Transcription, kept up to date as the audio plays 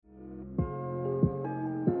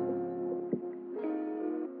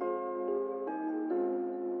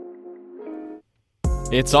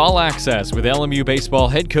It's All Access with LMU baseball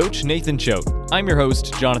head coach Nathan Choate. I'm your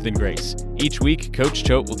host, Jonathan Grace. Each week, Coach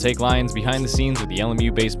Choate will take Lions behind the scenes with the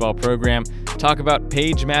LMU baseball program, talk about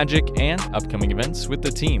page magic, and upcoming events with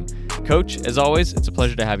the team. Coach, as always, it's a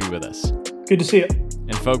pleasure to have you with us. Good to see you.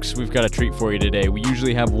 And folks, we've got a treat for you today. We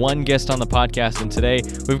usually have one guest on the podcast, and today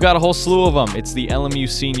we've got a whole slew of them. It's the LMU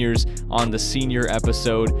seniors on the senior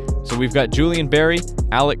episode. So we've got Julian Berry,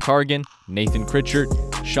 Alec Cargan, Nathan Critchard,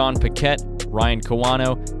 Sean Paquette, Ryan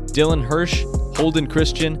Kawano, Dylan Hirsch, Holden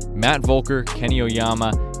Christian, Matt Volker, Kenny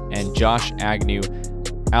Oyama, and Josh Agnew.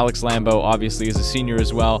 Alex Lambo obviously is a senior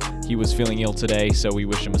as well. He was feeling ill today, so we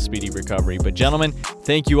wish him a speedy recovery. But gentlemen,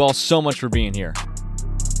 thank you all so much for being here.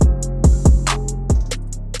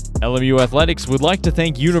 LMU Athletics would like to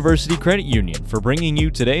thank University Credit Union for bringing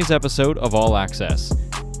you today's episode of All Access.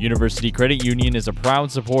 University Credit Union is a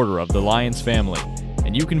proud supporter of the Lions family,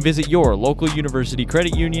 and you can visit your local University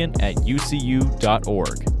Credit Union at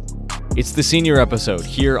ucu.org. It's the senior episode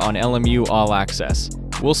here on LMU All Access.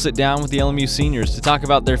 We'll sit down with the LMU seniors to talk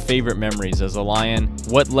about their favorite memories as a Lion,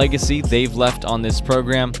 what legacy they've left on this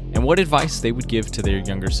program, and what advice they would give to their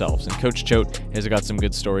younger selves. And Coach Choate has got some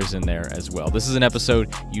good stories in there as well. This is an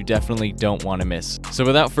episode you definitely don't want to miss. So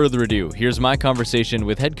without further ado, here's my conversation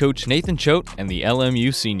with head coach Nathan Choate and the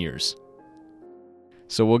LMU seniors.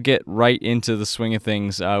 So we'll get right into the swing of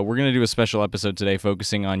things. We're going to do a special episode today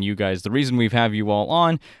focusing on you guys. The reason we've have you all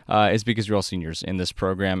on is because you're all seniors in this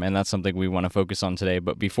program, and that's something we want to focus on today.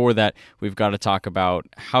 But before that, we've got to talk about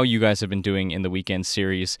how you guys have been doing in the weekend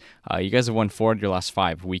series. You guys have won 4 of your last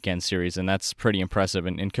 5 weekend series, and that's pretty impressive.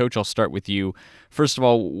 And Coach, I'll start with you. First of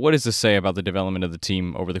all, what does this say about the development of the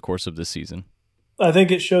team over the course of this season? I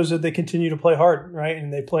think it shows that they continue to play hard, right?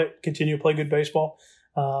 And they continue to play good baseball.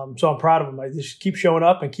 So I'm proud of them. I just keep showing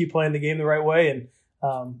up and keep playing the game the right way. And,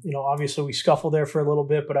 obviously we scuffled there for a little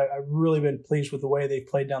bit, but I've really been pleased with the way they've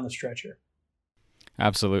played down the stretch here.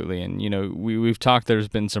 Absolutely. And, we've talked, there's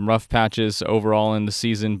been some rough patches overall in the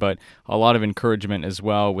season, but a lot of encouragement as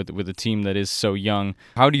well with a team that is so young.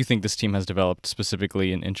 How do you think this team has developed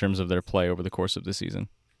specifically in terms of their play over the course of the season?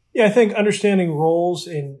 Yeah, I think understanding roles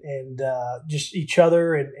and just each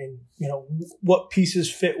other and what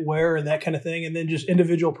pieces fit where and that kind of thing. And then just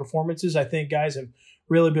individual performances. I think guys have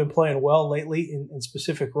really been playing well lately in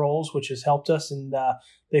specific roles, which has helped us. And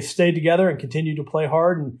they've stayed together and continued to play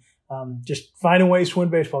hard and just finding ways to win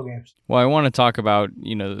baseball games. Well, I want to talk about,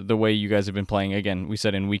 the way you guys have been playing. Again, we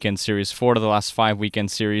said in weekend series, 4 of the last 5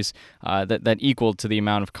 weekend series, that equaled to the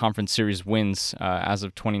amount of conference series wins as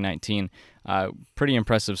of 2019. Pretty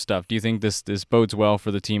impressive stuff. Do you think this bodes well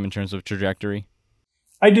for the team in terms of trajectory?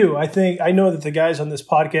 I do. I know that the guys on this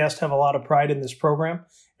podcast have a lot of pride in this program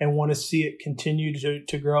and want to see it continue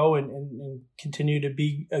to grow and continue to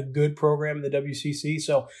be a good program in the WCC.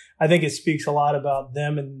 So I think it speaks a lot about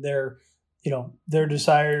them and their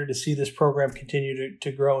desire to see this program continue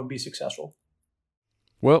to grow and be successful.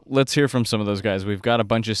 Well, let's hear from some of those guys. We've got a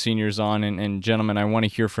bunch of seniors on, and gentlemen, I want to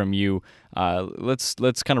hear from you. Let's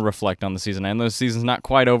kind of reflect on the season. I know the season's not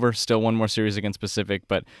quite over, still one more series against Pacific,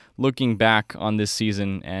 but looking back on this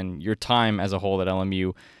season and your time as a whole at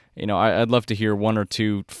LMU, I'd love to hear 1 or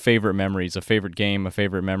 2 favorite memories, a favorite game, a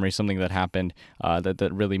favorite memory, something that happened that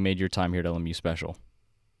really made your time here at LMU special.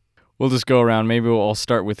 We'll just go around. Maybe I'll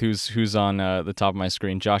start with who's on the top of my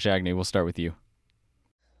screen. Josh Agnew, we'll start with you.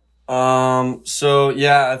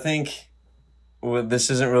 I think this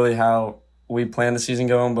isn't really how we planned the season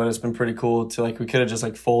going, but it's been pretty cool to we could have just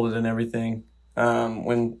folded and everything,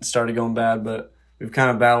 when it started going bad, but we've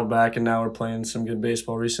kind of battled back and now we're playing some good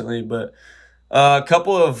baseball recently. But, a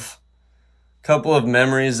couple of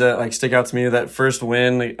memories that stick out to me. That first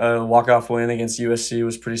win, walk-off win against USC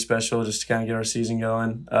was pretty special just to kind of get our season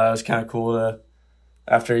going. It was kind of cool to,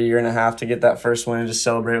 after a year and a half, to get that first win and just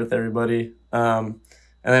celebrate with everybody.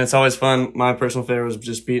 And then it's always fun. My personal favorite was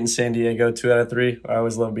just beating San Diego 2 out of 3. I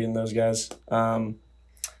always love beating those guys.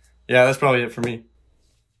 That's probably it for me.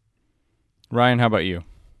 Ryan, how about you?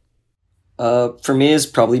 For me, it's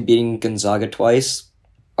probably beating Gonzaga twice.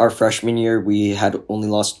 Our freshman year, we had only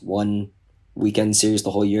lost 1 weekend series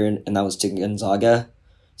the whole year, and that was to Gonzaga.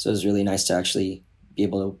 So it was really nice to actually be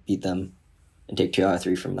able to beat them and take 2 out of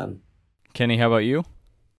 3 from them. Kenny, how about you?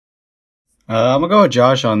 I'm gonna go with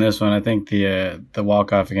Josh on this one. I think the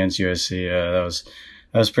walk off against USC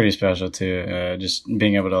that was pretty special too. Just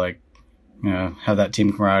being able to have that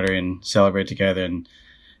team camaraderie and celebrate together and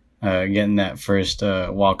getting that first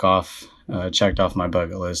walk off checked off my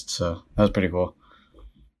bucket list. So that was pretty cool.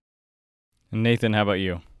 And Nathan, how about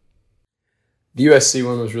you? The USC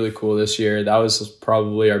one was really cool this year. That was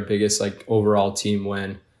probably our biggest overall team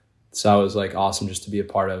win. So that was awesome just to be a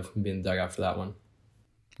part of and be in the dugout for that one.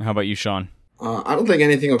 How about you, Sean? I don't think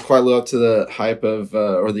anything will quite live up to the hype of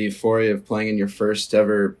or the euphoria of playing in your first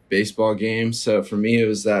ever baseball game. So for me, it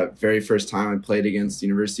was that very first time I played against the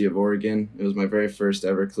University of Oregon. It was my very first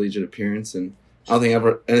ever collegiate appearance, and I don't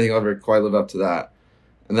think anything will ever quite live up to that.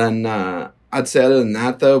 And then I'd say other than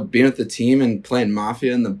that, though, being with the team and playing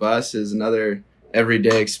Mafia in the bus is another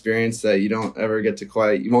everyday experience that you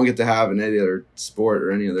won't get to have in any other sport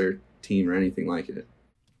or any other team or anything like it.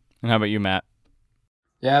 And how about you, Matt?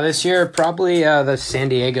 Yeah, this year probably the San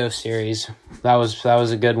Diego series. That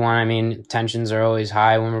was a good one. I mean, tensions are always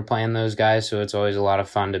high when we're playing those guys, so it's always a lot of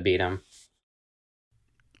fun to beat them.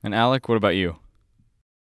 And Alec, what about you?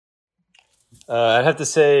 I'd have to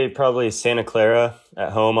say probably Santa Clara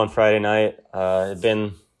at home on Friday night. It'd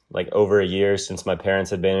been like over a year since my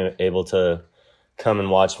parents had been able to come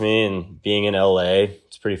and watch me, and being in LA,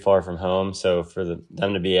 it's pretty far from home. So for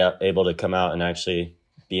them to be able to come out and actually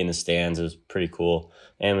be in the stands, it was pretty cool.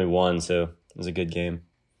 And we won, so it was a good game.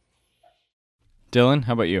 Dylan,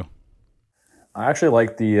 how about you? I actually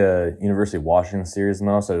liked the University of Washington series the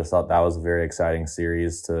most. I just thought that was a very exciting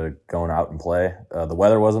series to go out and play. The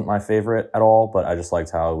weather wasn't my favorite at all, but I just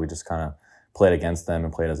liked how we just kind of played against them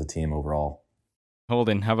and played as a team overall.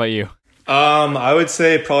 Holden, how about you? I would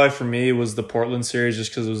say probably for me was the Portland series,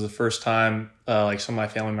 just because it was the first time some of my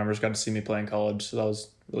family members got to see me play in college, so that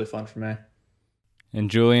was really fun for me. And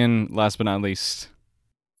Julian, last but not least.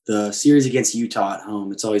 The series against Utah at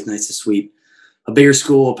home. It's always nice to sweep a bigger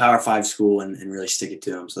school, a Power 5 school, and really stick it to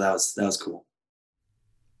them. So that was cool.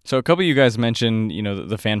 So a couple of you guys mentioned,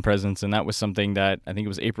 the fan presence, and that was something that I think it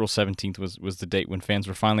was April 17th was the date when fans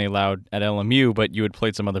were finally allowed at LMU, but you had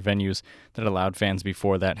played some other venues that allowed fans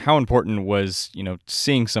before that. How important was,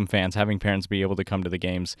 seeing some fans, having parents be able to come to the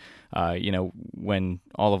games, when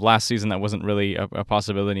all of last season that wasn't really a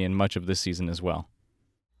possibility, and much of this season as well?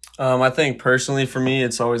 I think personally for me,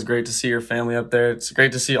 it's always great to see your family up there. It's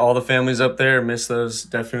great to see all the families up there. Miss those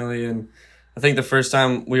definitely. And I think the first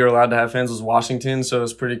time we were allowed to have fans was Washington, so it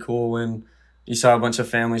was pretty cool when you saw a bunch of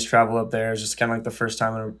families travel up there. It was just kind of like the first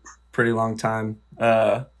time in a pretty long time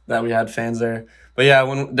that we had fans there. But yeah,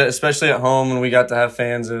 especially at home when we got to have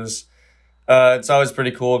fans, it's always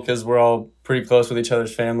pretty cool because we're all pretty close with each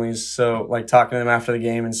other's families. So like talking to them after the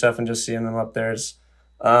game and stuff and just seeing them up there is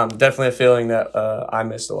definitely a feeling that I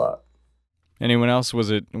missed a lot. Anyone else?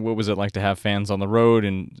 What was it like to have fans on the road,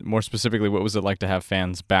 and more specifically, what was it like to have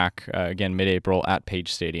fans back again mid-April at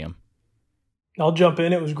Page Stadium? I'll jump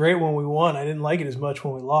in. It was great when we won. I didn't like it as much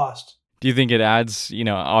when we lost. Do you think it adds,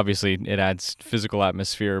 obviously it adds physical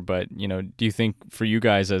atmosphere, but, do you think for you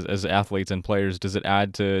guys as athletes and players, does it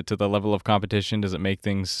add to the level of competition? Does it make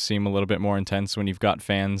things seem a little bit more intense when you've got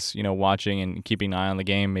fans, watching and keeping an eye on the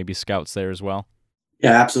game, maybe scouts there as well?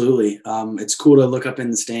 Yeah, absolutely. It's cool to look up in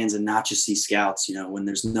the stands and not just see scouts. When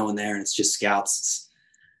there's no one there and it's just scouts,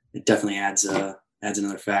 it definitely adds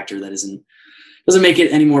another factor that doesn't make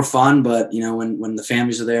it any more fun. But when the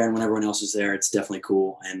families are there and when everyone else is there, it's definitely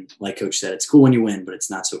cool. And like Coach said, it's cool when you win, but it's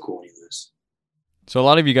not so cool when you lose. So a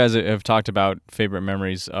lot of you guys have talked about favorite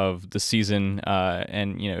memories of the season,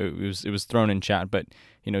 and it was thrown in chat. But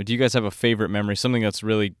do you guys have a favorite memory, something that's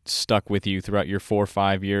really stuck with you throughout your 4 or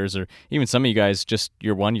 5 years, or even some of you guys just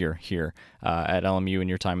your 1 year here at LMU and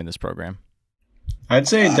your time in this program? I'd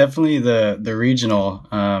say definitely the regional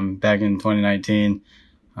back in 2019.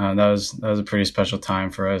 That was a pretty special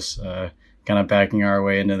time for us, kind of backing our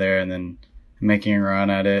way into there and then making a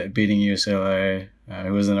run at it, beating UCLA,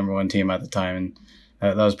 who was the number 1 team at the time, and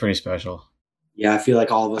that was pretty special. Yeah, I feel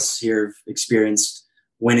like all of us here have experienced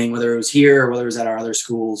winning, whether it was here or whether it was at our other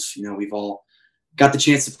schools. We've all got the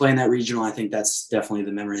chance to play in that regional. I think that's definitely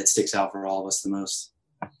the memory that sticks out for all of us the most.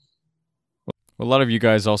 A lot of you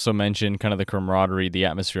guys also mentioned kind of the camaraderie, the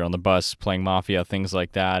atmosphere on the bus, playing Mafia, things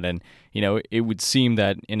like that. And, it would seem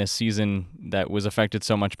that in a season that was affected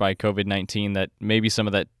so much by COVID-19 that maybe some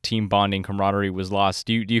of that team bonding camaraderie was lost.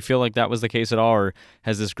 Do you feel like that was the case at all, or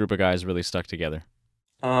has this group of guys really stuck together?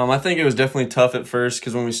 I think it was definitely tough at first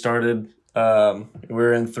because when we started, we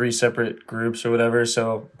were in 3 separate groups or whatever.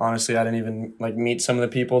 So honestly, I didn't even meet some of the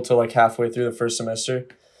people till halfway through the first semester.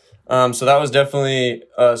 So that was definitely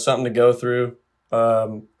something to go through.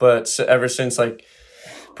 But ever since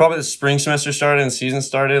probably the spring semester started and the season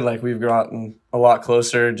started, we've gotten a lot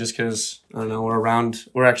closer just because, I don't know,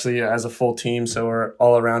 we're actually as a full team. So we're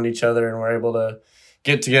all around each other and we're able to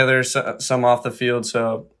get together some off the field.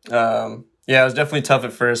 So, yeah, it was definitely tough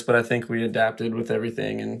at first, but I think we adapted with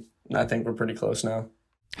everything and I think we're pretty close now.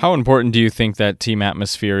 How important do you think that team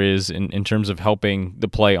atmosphere is in terms of helping the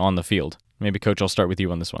play on the field? Maybe, Coach, I'll start with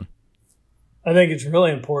you on this one. I think it's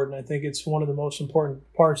really important. I think it's one of the most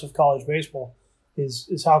important parts of college baseball.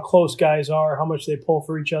 is how close guys are, how much they pull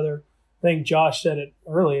for each other. I think Josh said it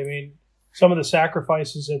early. I mean, some of the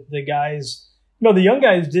sacrifices that the guys, the young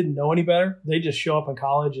guys didn't know any better. They just show up in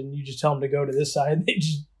college and you just tell them to go to this side and they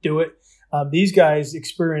just do it. These guys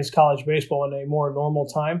experienced college baseball in a more normal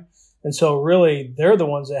time. And so really they're the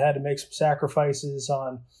ones that had to make some sacrifices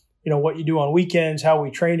on, what you do on weekends, how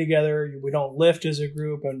we train together. We don't lift as a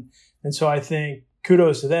group. And so I think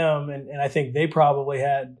kudos to them. And I think they probably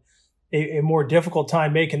had a more difficult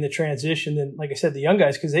time making the transition than, like I said, the young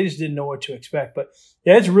guys, because they just didn't know what to expect. But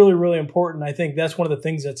yeah, it's really, really important. I think that's one of the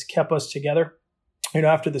things that's kept us together.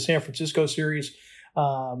 After the San Francisco series,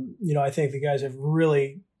 I think the guys have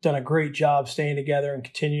really done a great job staying together and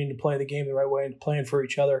continuing to play the game the right way and playing for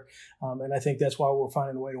each other. And I think that's why we're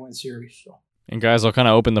finding a way to win series. So. And guys, I'll kind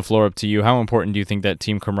of open the floor up to you. How important do you think that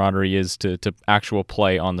team camaraderie is to actual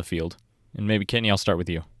play on the field? And maybe Kenny, I'll start with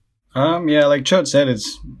you. Yeah, like Choate said,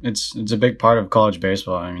 it's a big part of college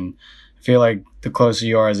baseball. I mean, I feel like the closer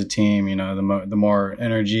you are as a team, the more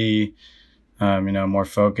energy, more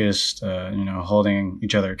focused, holding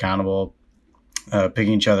each other accountable,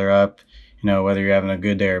 picking each other up, whether you're having a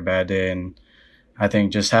good day or a bad day. And I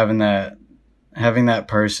think just having that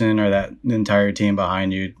person or that entire team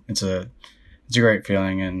behind you, it's a great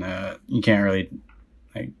feeling, and you can't really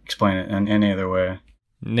explain it in any other way.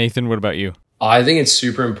 Nathan, what about you? I think it's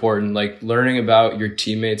super important, learning about your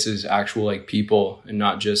teammates as actual people and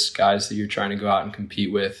not just guys that you're trying to go out and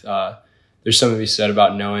compete with. There's something to be said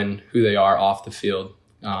about knowing who they are off the field.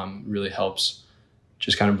 Really helps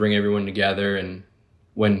just kind of bring everyone together. And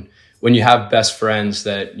when you have best friends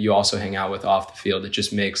that you also hang out with off the field, it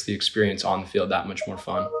just makes the experience on the field that much more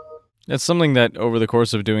fun. That's something that over the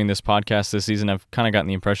course of doing this podcast this season, I've kind of gotten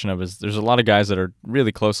the impression of is there's a lot of guys that are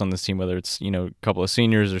really close on this team, whether it's, a couple of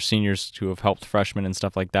seniors or seniors who have helped freshmen and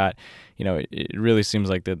stuff like that. It really seems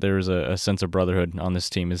like that there is a sense of brotherhood on this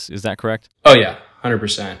team. Is that correct? Oh yeah,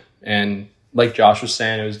 100%. And like Josh was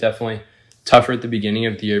saying, it was definitely tougher at the beginning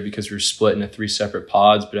of the year because we were split into 3 separate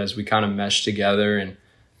pods. But as we kind of meshed together and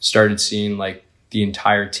started seeing the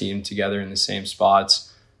entire team together in the same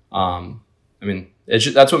spots,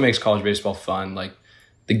 that's what makes college baseball fun.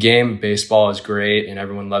 The game of baseball is great and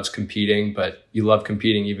everyone loves competing, but you love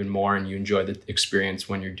competing even more and you enjoy the experience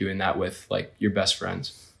when you're doing that with your best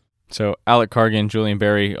friends. So Alec Cargan, Julian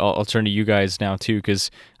Berry, I'll turn to you guys now too, because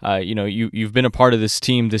you've been a part of this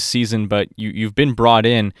team this season, but you've been brought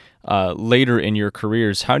in later in your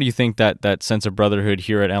careers. How do you think that sense of brotherhood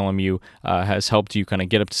here at LMU has helped you kind of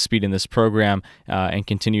get up to speed in this program and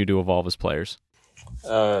continue to evolve as players?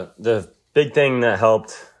 The big thing that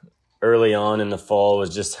helped early on in the fall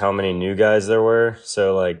was just how many new guys there were.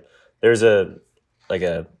 So there's a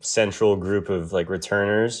central group of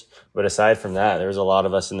returners, but aside from that, there was a lot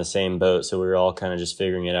of us in the same boat. So we were all kind of just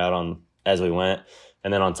figuring it out as we went.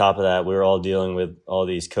 And then on top of that, we were all dealing with all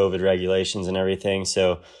these COVID regulations and everything.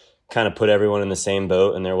 So kind of put everyone in the same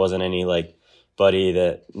boat, and there wasn't any buddy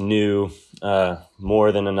that knew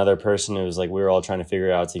more than another person. It was we were all trying to figure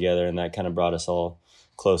it out together, and that kind of brought us all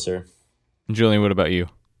closer. Julian, what about you?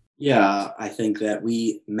 Yeah, I think that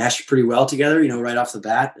we meshed pretty well together, right off the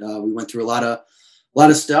bat. We went through a lot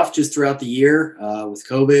of stuff just throughout the year with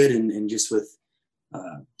COVID and just with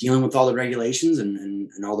dealing with all the regulations and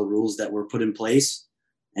all the rules that were put in place.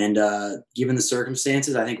 And given the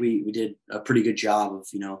circumstances, I think we did a pretty good job of,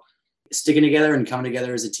 sticking together and coming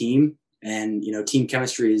together as a team. And, team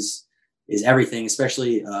chemistry is everything,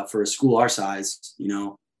 especially for a school our size.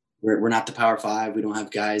 We're not the Power Five. We don't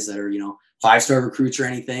have guys that are, 5-star recruits or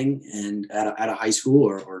anything, and at a high school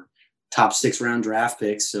or top 6-round draft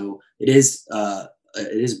picks. So it is a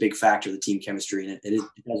big factor, the team chemistry, and it does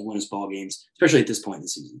win us ball games, especially at this point in the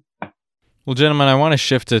season. Well, gentlemen, I want to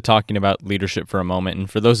shift to talking about leadership for a moment. And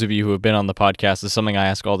for those of you who have been on the podcast, it's something I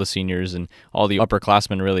ask all the seniors and all the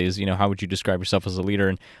upperclassmen really is, how would you describe yourself as a leader?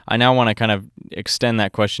 And I now want to kind of extend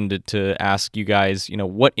that question to ask you guys,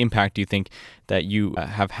 what impact do you think that you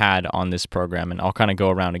have had on this program? And I'll kind of go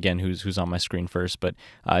around again who's on my screen first. But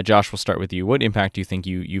Josh, we'll start with you. What impact do you think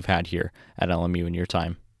you've had here at LMU in your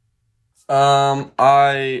time?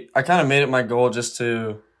 I kind of made it my goal just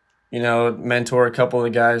to mentor a couple of the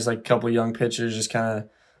guys, a couple of young pitchers, just kind of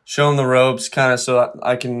show them the ropes, kind of so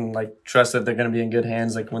I can trust that they're going to be in good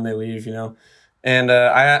hands when they leave, And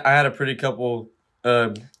I had a pretty couple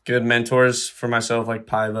good mentors for myself, like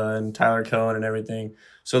Paiva and Tyler Cohen and everything.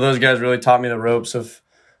 So those guys really taught me the ropes of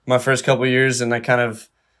my first couple of years, and I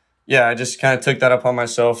just kind of took that upon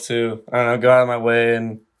myself to, go out of my way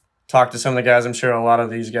and talk to some of the guys. I'm sure a lot of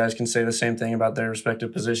these guys can say the same thing about their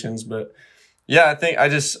respective positions, but yeah, I think I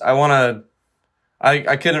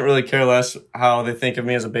I couldn't really care less how they think of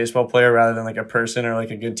me as a baseball player rather than like a person or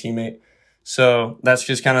like a good teammate. So that's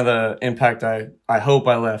just kind of the impact I hope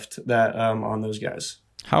I left that on those guys.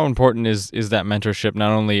 How important is that mentorship,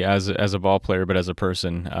 not only as a ball player but as a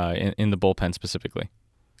person in the bullpen specifically?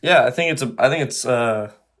 Yeah, I think it's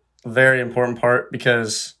a very important part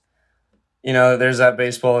because, you know, there's that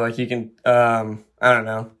baseball, like you can I don't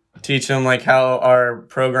know, teach them like how our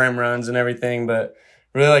program runs and everything, but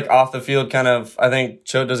really like off the field kind of, I think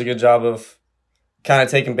Choate does a good job of kind of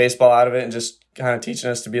taking baseball out of it and just kind of teaching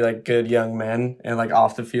us to be like good young men and like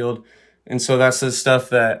off the field. And so that's the stuff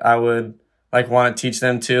that I would like want to teach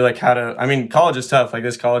them too, like how to, I mean, college is tough. Like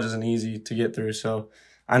this college isn't easy to get through. So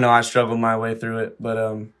I know I struggled my way through it,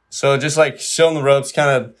 but so just like show them the ropes, kind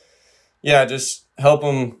of, yeah, just help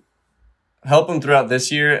them throughout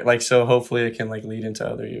this year. Like, so hopefully it can like lead into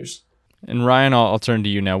other years. And Ryan, I'll turn to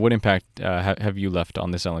you now. What impact have you left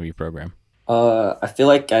on this LMU program? I feel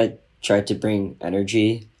like I tried to bring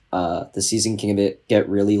energy. The season can get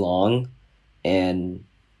really long, and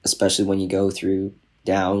especially when you go through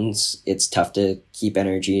downs, it's tough to keep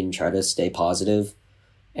energy and try to stay positive.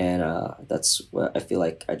 And that's what I feel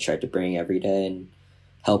like I tried to bring every day and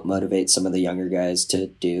help motivate some of the younger guys to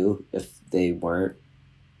do if they weren't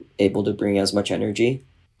able to bring as much energy.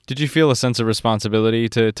 Did you feel a sense of responsibility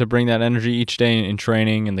to bring that energy each day in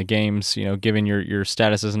training and the games, you know, given your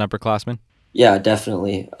status as an upperclassman? Yeah,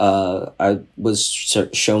 definitely. I was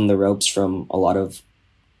shown the ropes from a lot of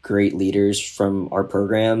great leaders from our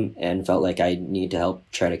program and felt like I need to help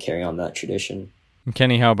try to carry on that tradition. And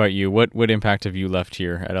Kenny, how about you? What impact have you left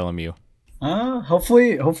here at LMU?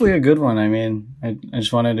 Hopefully a good one. I mean, I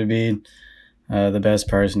just wanted to be the best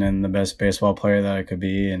person and the best baseball player that I could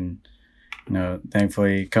be. And, you know,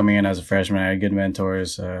 thankfully coming in as a freshman, I had good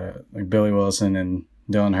mentors like Billy Wilson and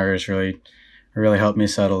Dylan Hirsch really helped me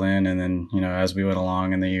settle in. And then, you know, as we went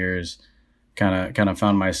along in the years, kind of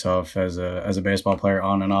found myself as a baseball player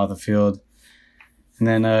on and off the field. And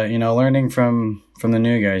then, you know, learning from the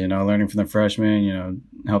new guys, you know, learning from the freshmen, you know,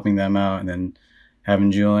 helping them out, and then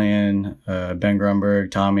having Julian, Ben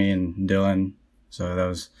Grunberg, Tommy, and Dylan.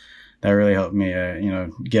 So that really helped me, you know,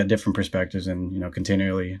 get different perspectives and, you know,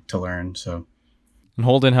 continually to learn. So, and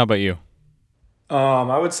Holden, how about you?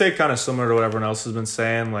 I would say kind of similar to what everyone else has been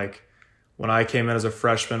saying. Like when I came in as a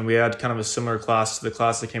freshman, we had kind of a similar class to the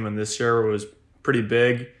class that came in this year, where it was pretty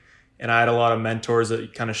big, and I had a lot of mentors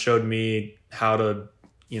that kind of showed me how to,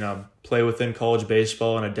 you know, play within college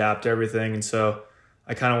baseball and adapt to everything. And so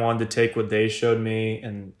I kind of wanted to take what they showed me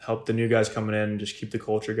and help the new guys coming in and just keep the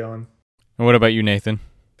culture going. And what about you, Nathan?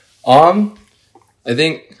 I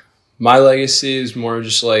think my legacy is more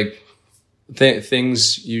just like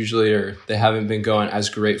things usually they haven't been going as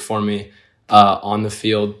great for me on the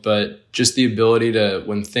field, but just the ability to,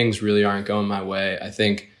 when things really aren't going my way, I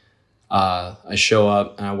think I show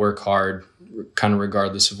up and I work hard kind of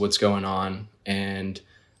regardless of what's going on. And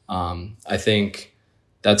I think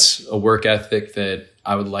that's a work ethic that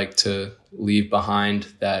I would like to leave behind,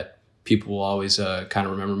 that people will always kind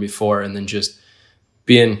of remember me for. And then just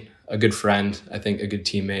being a good friend, I think a good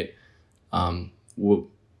teammate.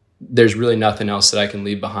 There's really nothing else that I can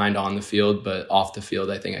leave behind on the field, but off the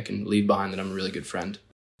field, I think I can leave behind that I'm a really good friend.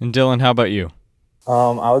 And Dylan, how about you?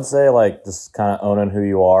 I would say like just kind of owning who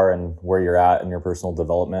you are and where you're at in your personal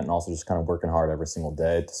development, and also just kind of working hard every single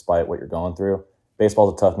day despite what you're going through.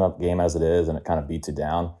 Baseball's a tough enough game as it is, and it kind of beats you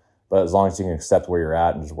down. But as long as you can accept where you're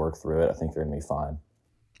at and just work through it, I think you're going to be fine.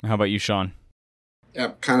 How about you, Sean?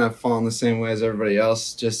 Yeah, kind of falling the same way as everybody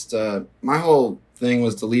else. Just my whole thing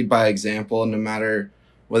was to lead by example, no matter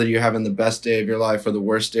whether you're having the best day of your life or the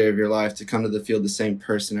worst day of your life, to come to the field the same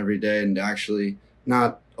person every day and to actually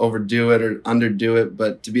not overdo it or underdo it,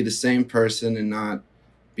 but to be the same person and not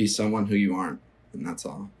be someone who you aren't. And that's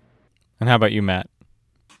all. And how about you, Matt?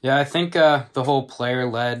 Yeah, I think the whole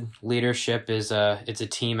player-led leadership is it's a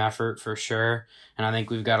team effort for sure. And I think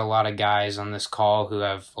we've got a lot of guys on this call who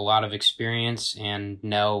have a lot of experience and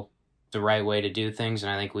know the right way to do things.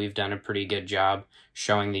 And I think we've done a pretty good job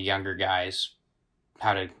showing the younger guys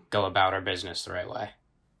how to go about our business the right way.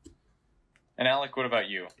 And Alec, what about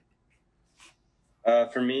you?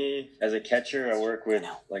 For me, as a catcher, I work with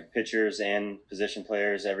like pitchers and position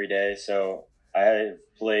players every day. So I've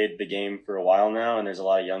played the game for a while now, and there's a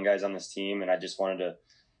lot of young guys on this team, and I just wanted to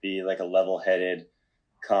be like a level-headed,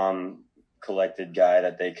 calm, collected guy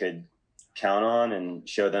that they could count on and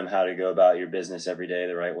show them how to go about your business every day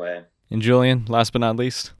the right way. And Julian, last but not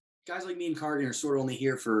least? Guys like me and Cargan are sort of only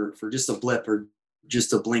here for just a blip or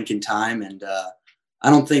just a blink in time, and I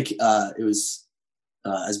don't think it was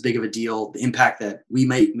as big of a deal, the impact that we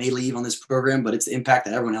may leave on this program, but it's the impact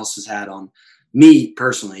that everyone else has had on me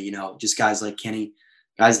personally, just guys like Kenny,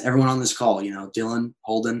 guys, everyone on this call, Dylan,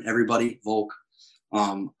 Holden, everybody, Volk.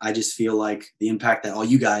 I just feel like the impact that all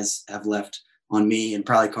you guys have left on me and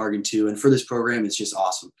probably Cargan too, and for this program, is just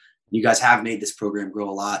awesome. You guys have made this program grow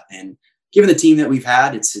a lot, and given the team that we've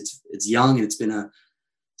had, it's young and it's been a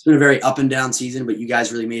very up and down season, but you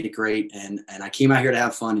guys really made it great. And I came out here to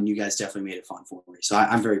have fun, and you guys definitely made it fun for me. So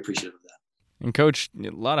I'm very appreciative of that. And Coach, a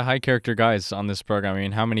lot of high character guys on this program. I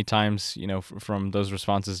mean, how many times, from those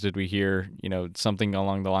responses did we hear, something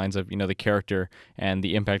along the lines of, the character and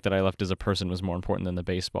the impact that I left as a person was more important than the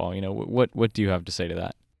baseball? What do you have to say to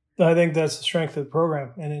that? I think that's the strength of the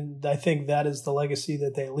program. And I think that is the legacy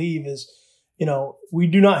that they leave is, we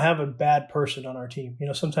do not have a bad person on our team.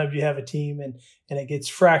 Sometimes you have a team and it gets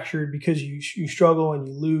fractured because you struggle and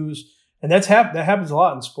you lose. And that happens a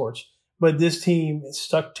lot in sports. But this team is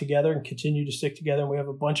stuck together and continue to stick together. And we have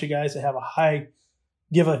a bunch of guys that have a high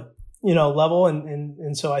level.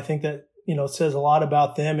 And so I think that, it says a lot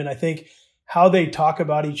about them. And I think how they talk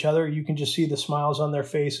about each other, you can just see the smiles on their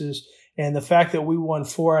faces. And the fact that we won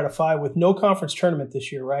 4 out of 5 with no conference tournament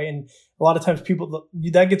this year, right? And a lot of times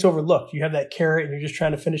that gets overlooked. You have that carrot and you're just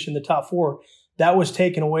trying to finish in the top 4. That was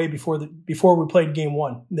taken away before we played game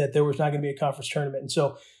 1, that there was not going to be a conference tournament. And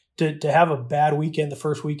so to have a bad weekend, the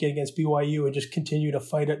first weekend against BYU, and just continue to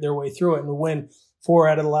fight their way through it and win 4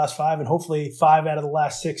 out of the last 5 and hopefully 5 out of the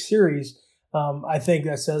last 6 series, I think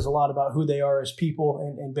that says a lot about who they are as people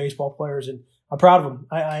and baseball players. And I'm proud of them.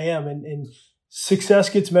 I am. And success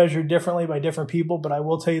gets measured differently by different people, but I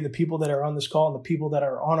will tell you the people that are on this call and the people that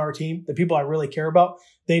are on our team, the people I really care about,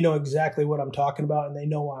 they know exactly what I'm talking about and they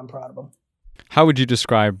know why I'm proud of them. How would you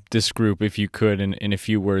describe this group, if you could, in a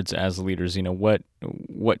few words as leaders?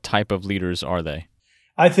 What type of leaders are they?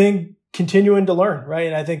 I think continuing to learn, right?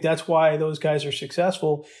 And I think that's why those guys are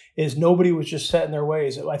successful, is nobody was just set in their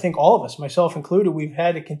ways. I think all of us, myself included, we've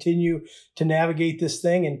had to continue to navigate this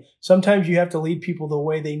thing. And sometimes you have to lead people the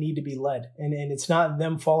way they need to be led. And it's not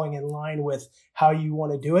them falling in line with how you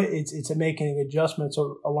want to do it. It's making adjustments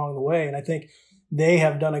along the way. And I think they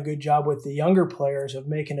have done a good job with the younger players of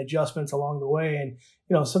making adjustments along the way. And,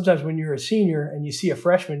 sometimes when you're a senior and you see a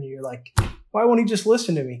freshman, you're like, why won't he just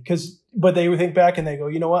listen to me? But they think back and they go,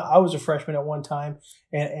 you know what? I was a freshman at one time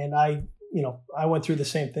and I went through the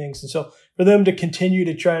same things. And so for them to continue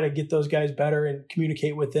to try to get those guys better and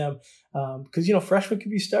communicate with them, because, freshmen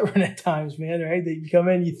can be stubborn at times, man, right? That you come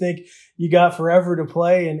in, you think you got forever to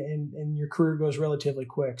play and your career goes relatively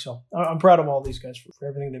quick. So I'm proud of all these guys for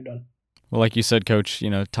everything they've done. Well, like you said, Coach,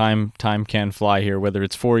 time can fly here, whether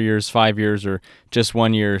it's 4 years, 5 years, or just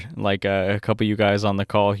 1 year, like a couple of you guys on the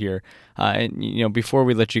call here. And before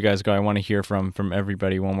we let you guys go, I want to hear from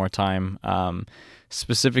everybody one more time.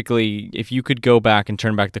 Specifically, if you could go back and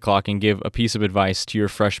turn back the clock and give a piece of advice to your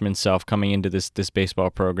freshman self coming into this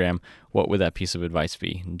baseball program, what would that piece of advice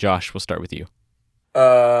be? Josh, we'll start with you.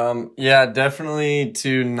 Yeah, definitely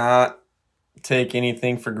to not take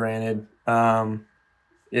anything for granted.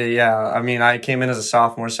 Yeah. I mean, I came in as a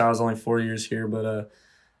sophomore, so I was only 4 years here, but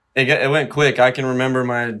it went quick. I can remember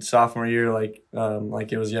my sophomore year like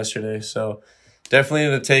it was yesterday. So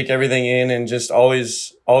definitely to take everything in and just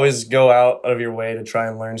always go out of your way to try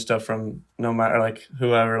and learn stuff from no matter like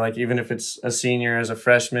whoever. Like even if it's a senior as a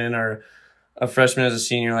freshman or a freshman as a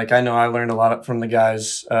senior, like I know I learned a lot from the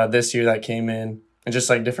guys this year that came in and just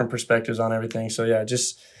like different perspectives on everything. So yeah,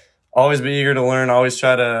 just always be eager to learn, always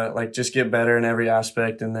try to like just get better in every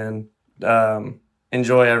aspect, and then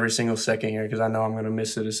enjoy every single second here because I know I'm going to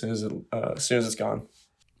miss it as soon as it's gone.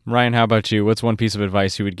 Ryan, how about you? What's one piece of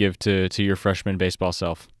advice you would give to your freshman baseball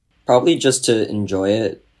self? Probably just to enjoy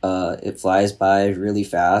it. It flies by really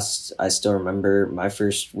fast. I still remember my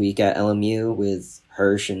first week at LMU with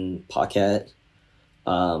Hirsch and Paquette.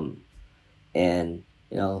 And,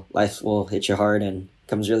 life will hit you hard and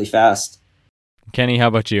comes really fast. Kenny, how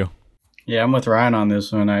about you? Yeah, I'm with Ryan on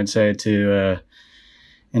this one. I'd say to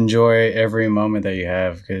enjoy every moment that you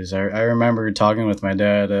have, because I remember talking with my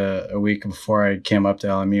dad a week before I came up to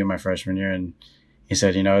LMU my freshman year, and he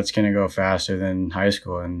said, it's going to go faster than high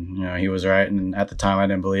school. And, he was right. And at the time I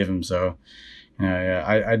didn't believe him. So,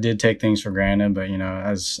 I did take things for granted, but,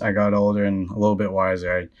 as I got older and a little bit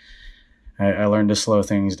wiser, I learned to slow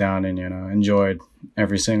things down and, enjoyed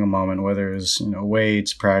every single moment, whether it was,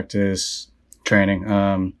 weights, practice,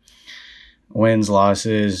 training, wins,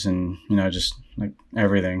 losses, and, just like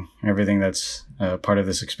everything that's part of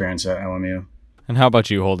this experience at LMU. And how about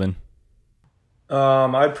you, Holden?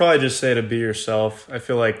 I'd probably just say to be yourself. I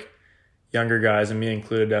feel like younger guys, and me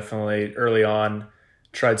included, definitely early on,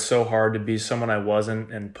 tried so hard to be someone I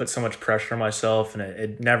wasn't and put so much pressure on myself, and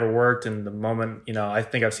it never worked. And the moment, I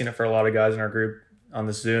think I've seen it for a lot of guys in our group on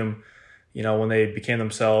the Zoom, when they became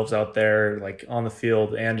themselves out there, like on the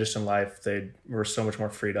field and just in life, they were so much more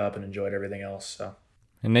freed up and enjoyed everything else. So.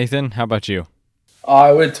 And Nathan, how about you?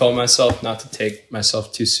 I would have told myself not to take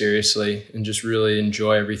myself too seriously and just really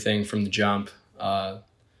enjoy everything from the jump.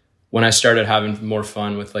 When I started having more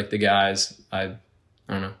fun with like the guys, I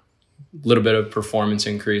don't know, a little bit of performance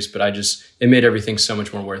increase, but it made everything so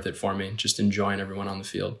much more worth it for me, just enjoying everyone on the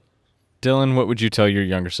field. Dylan, what would you tell your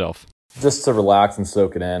younger self? Just to relax and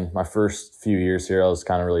soak it in. My first few years here, I was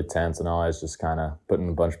kind of really tense and I was just kind of putting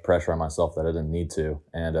a bunch of pressure on myself that I didn't need to.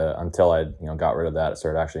 And until I got rid of that, I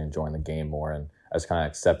started actually enjoying the game more, and I just kind of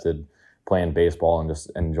accepted playing baseball and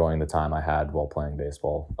just enjoying the time I had while playing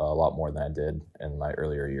baseball a lot more than I did in my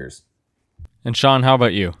earlier years. And Sean, how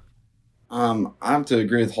about you? I have to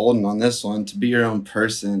agree with Holden on this one. To be your own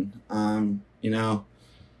person, 10,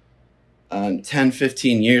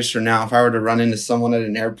 15 years from now, if I were to run into someone at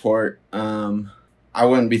an airport, I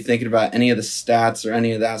wouldn't be thinking about any of the stats or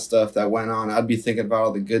any of that stuff that went on. I'd be thinking about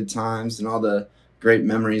all the good times and all the great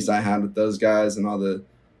memories I had with those guys and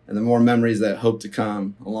the more memories that hope to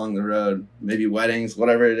come along the road, maybe weddings,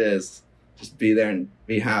 whatever it is. Just be there and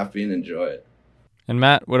be happy and enjoy it. And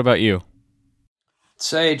Matt, what about you? I'd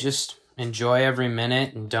say just enjoy every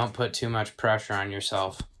minute and don't put too much pressure on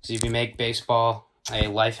yourself. Because if you make baseball a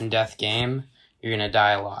life and death game, you're going to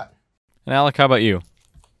die a lot. And Alec, how about you?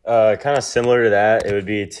 Kind of similar to that, it would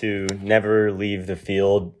be to never leave the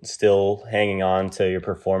field still hanging on to your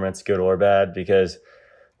performance, good or bad, because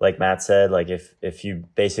like Matt said, like if you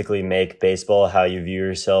basically make baseball how you view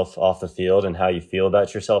yourself off the field and how you feel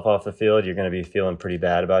about yourself off the field, you're going to be feeling pretty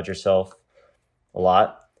bad about yourself a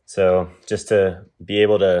lot. So just to be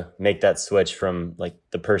able to make that switch from like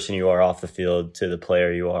the person you are off the field to the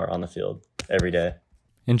player you are on the field every day.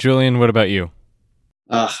 And Julian, what about you?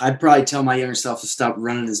 I'd probably tell my younger self to stop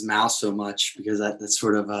running his mouth so much, because that's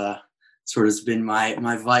sort of has been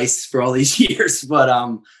my vice for all these years. But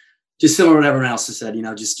just similar to what everyone else has said,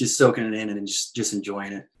 just soaking it in and just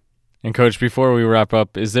enjoying it. And Coach, before we wrap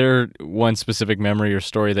up, is there one specific memory or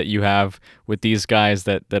story that you have with these guys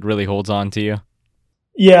that really holds on to you?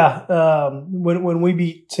 Yeah, when we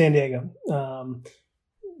beat San Diego,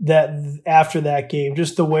 that after that game,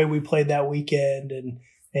 just the way we played that weekend, and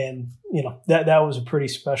that was a pretty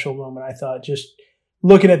special moment. I thought, just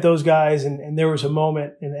looking at those guys, and there was a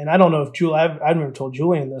moment, and I don't know if I've never told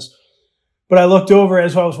Julian this, but I looked over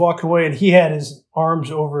as I was walking away, and he had his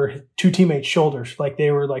arms over two teammates' shoulders, like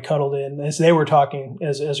they were like huddled in as they were talking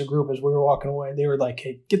as a group as we were walking away. They were like,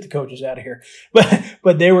 "Hey, get the coaches out of here!"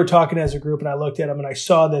 But they were talking as a group, and I looked at them and I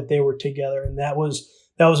saw that they were together, and that was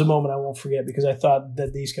a moment I won't forget, because I thought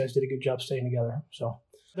that these guys did a good job staying together. So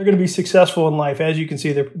they're going to be successful in life, as you can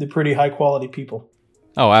see. They're pretty high quality people.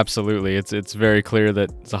 Oh, absolutely! It's very clear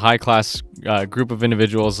that it's a high class group of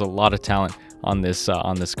individuals, a lot of talent on this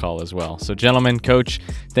call as well. So gentlemen, Coach,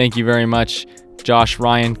 thank you very much. Josh,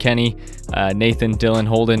 Ryan, Kenny, Nathan, Dylan,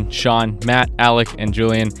 Holden, Sean, Matt, Alec, and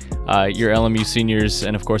Julian, your LMU seniors,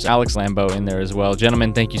 and of course Alex Lambeau in there as well.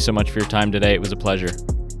 Gentlemen, thank you so much for your time today. It was a pleasure.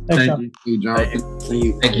 Thanks, Thank you, Jonathan.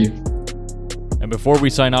 Thank you. And before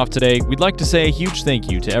we sign off today, we'd like to say a huge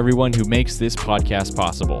thank you to everyone who makes this podcast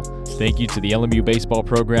possible. Thank you to the LMU baseball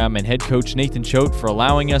program and head coach Nathan Choate for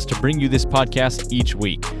allowing us to bring you this podcast each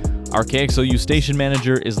week. Our KXLU station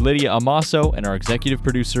manager is Lydia Amaso, and our executive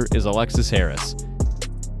producer is Alexis Harris.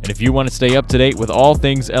 And if you want to stay up to date with all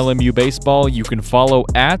things LMU baseball, you can follow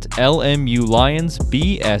at LMU Lions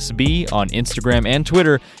BSB on Instagram and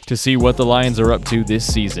Twitter to see what the Lions are up to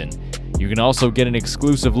this season. You can also get an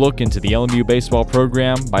exclusive look into the LMU baseball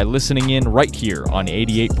program by listening in right here on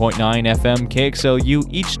 88.9 FM KXLU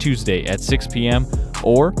each Tuesday at 6 p.m.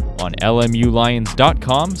 or on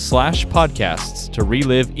lmulions.com/podcasts to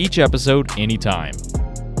relive each episode anytime.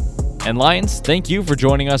 And Lions, thank you for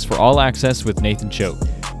joining us for All Access with Nathan Choate.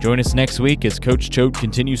 Join us next week as Coach Choate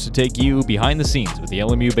continues to take you behind the scenes with the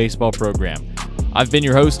LMU baseball program. I've been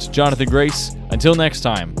your host, Jonathan Grace. Until next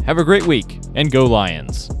time, have a great week, and go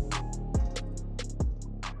Lions!